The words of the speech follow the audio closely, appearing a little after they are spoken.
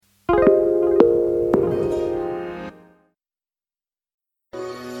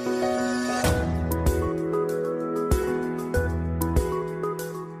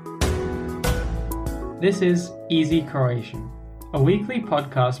This is Easy Croatian, a weekly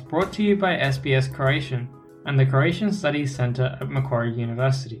podcast brought to you by SBS Croatian and the Croatian Studies Centre at Macquarie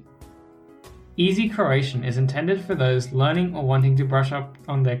University. Easy Croatian is intended for those learning or wanting to brush up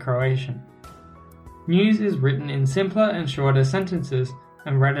on their Croatian. News is written in simpler and shorter sentences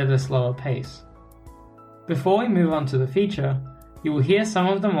and read at a slower pace. Before we move on to the feature, you will hear some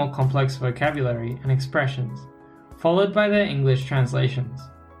of the more complex vocabulary and expressions, followed by their English translations.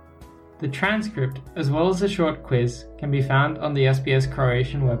 The transcript, as well as a short quiz, can be found on the SBS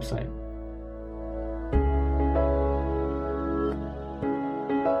Croatian website.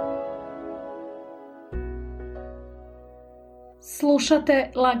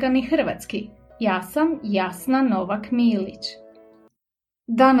 Slušate Lagani hrvatski. Ja sam Jasna Novak-Milić.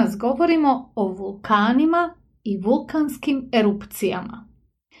 Danas govorimo o vulkanima i vulkanskim erupcijama.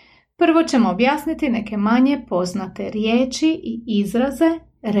 Prvo ćemo objasniti neke manje poznate riječi i izraze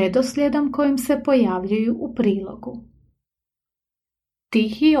redoslijedom kojim se pojavljuju u prilogu.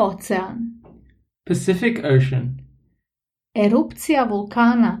 Tihi ocean, Pacific Ocean, erupcija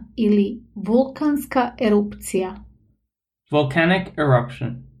vulkana ili vulkanska erupcija, volcanic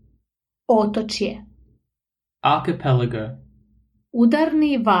eruption, otočje, archipelago,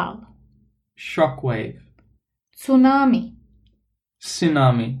 udarni val, shockwave, tsunami,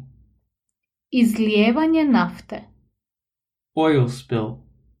 tsunami, izlijevanje nafte, oil spill,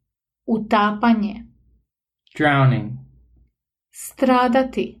 utapanje, drowning,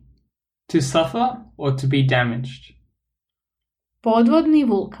 stradati, to suffer or to be damaged, podvodni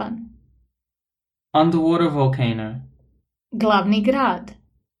vulkan, underwater volcano, glavni grad,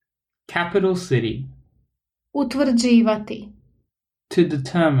 capital city, utvrđivati, to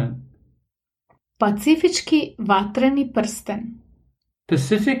determine, pacifički vatreni prsten,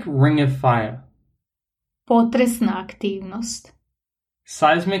 Pacific ring of fire, potresna aktivnost,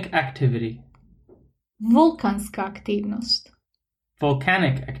 seismic activity, vulkanska aktivnost,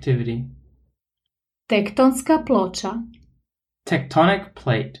 volcanic activity, tektonska ploča, tectonic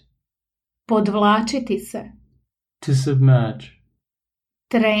plate, podvlačiti se, to submerge,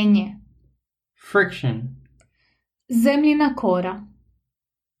 trenje, friction, zemljina kora,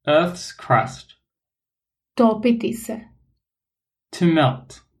 Earth's crust, topiti se, to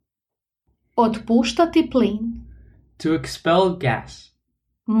melt, otpuštati plin, to expel gas,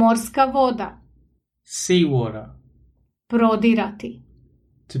 morska voda, seawater, prodirati,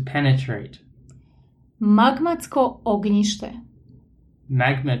 to penetrate, magmatsko ognjište,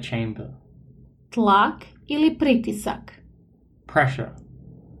 magma chamber, tlak ili pritisak, pressure,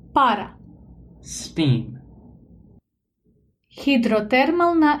 para, steam,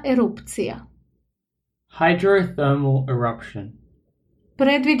 hidrotermalna erupcija, hydrothermal eruption,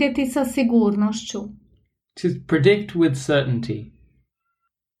 predvidjeti sa sigurnošću, to predict with certainty,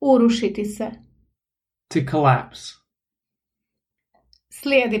 urušiti se. to collapse,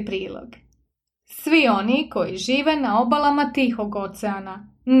 Slijedi prilog. Svi oni koji žive na obalama Tihog oceana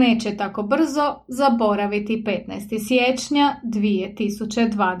neće tako brzo zaboraviti 15. siječnja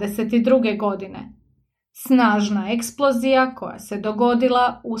 2022. godine. Snažna eksplozija koja se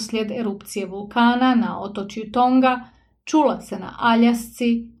dogodila uslijed erupcije vulkana na otočju Tonga čula se na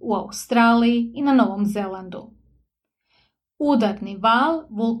Aljasci, u Australiji i na Novom Zelandu. Udarni val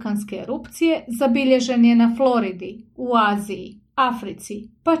vulkanske erupcije zabilježen je na Floridi, u Aziji, Africi,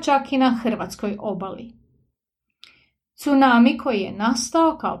 pa čak i na hrvatskoj obali. Tsunami koji je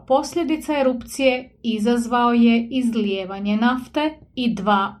nastao kao posljedica erupcije izazvao je izlijevanje nafte i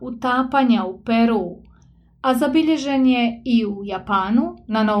 2 utapanja u Peruu, a zabilježen je i u Japanu,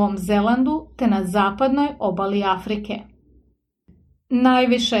 na Novom Zelandu te na zapadnoj obali Afrike.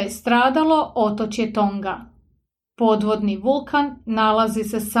 Najviše je stradalo otočje Tonga. Podvodni vulkan nalazi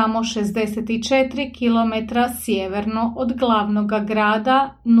se samo 64 km sjeverno od glavnog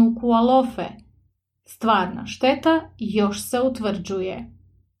grada Nuku'alofe. Stvarna šteta još se utvrđuje.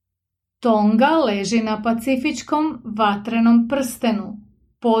 Tonga leži na pacifičkom vatrenom prstenu,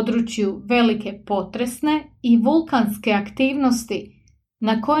 području velike potresne i vulkanske aktivnosti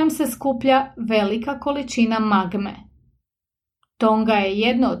na kojem se skuplja velika količina magme. Tonga je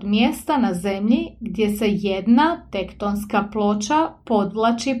jedno od mjesta na zemlji gdje se jedna tektonska ploča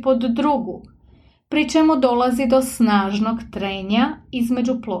podvlači pod drugu, pri čemu dolazi do snažnog trenja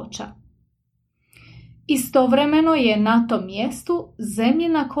između ploča. Istovremeno je na tom mjestu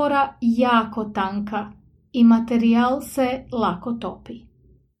zemljina kora jako tanka i materijal se lako topi.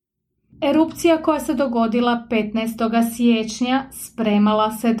 Erupcija koja se dogodila 15. siječnja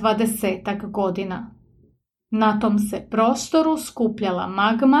spremala se 20-ak godina. Na tom se prostoru skupljala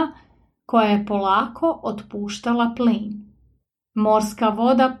magma koja je polako otpuštala plin. Morska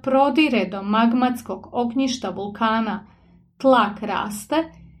voda prodire do magmatskog ognjišta vulkana, tlak raste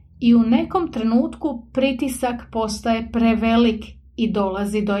i u nekom trenutku pritisak postaje prevelik i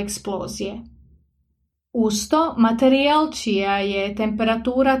dolazi do eksplozije. Uz to, materijal čija je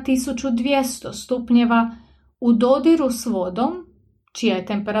temperatura 1200 stupnjeva u dodiru s vodom, čija je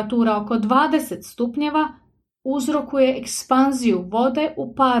temperatura oko 20 stupnjeva, uzrokuje ekspanziju vode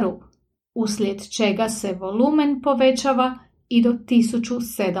u paru, uslijed čega se volumen povećava i do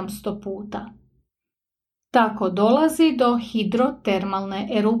 1700 puta. Tako dolazi do hidrotermalne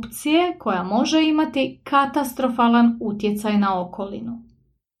erupcije koja može imati katastrofalan utjecaj na okolinu.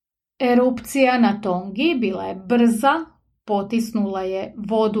 Erupcija na Tongi bila je brza, potisnula je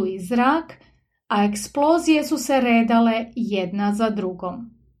vodu i zrak, a eksplozije su se redale jedna za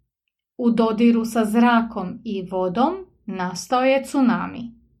drugom. U dodiru sa zrakom i vodom nastao je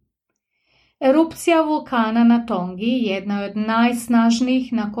tsunami. Erupcija vulkana na Tongi jedna je od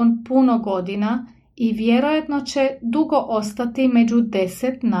najsnažnijih nakon puno godina i vjerojatno će dugo ostati među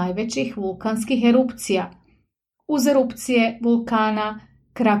 10 najvećih vulkanskih erupcija, uz erupcije vulkana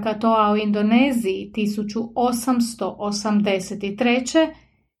Krakatoa u Indoneziji 1883.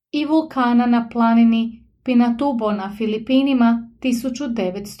 i vulkana na planini Pinatubo na Filipinima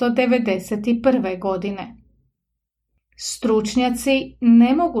 1991. godine. Stručnjaci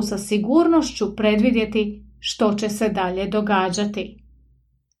ne mogu sa sigurnošću predvidjeti što će se dalje događati.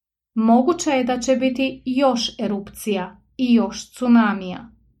 Moguće je da će biti još erupcija i još tsunamija.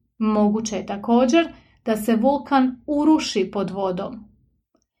 Moguće je također da se vulkan uruši pod vodom.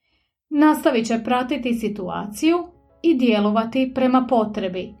 Nastavit će pratiti situaciju i djelovati prema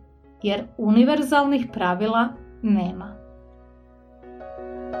potrebi, jer univerzalnih pravila nema.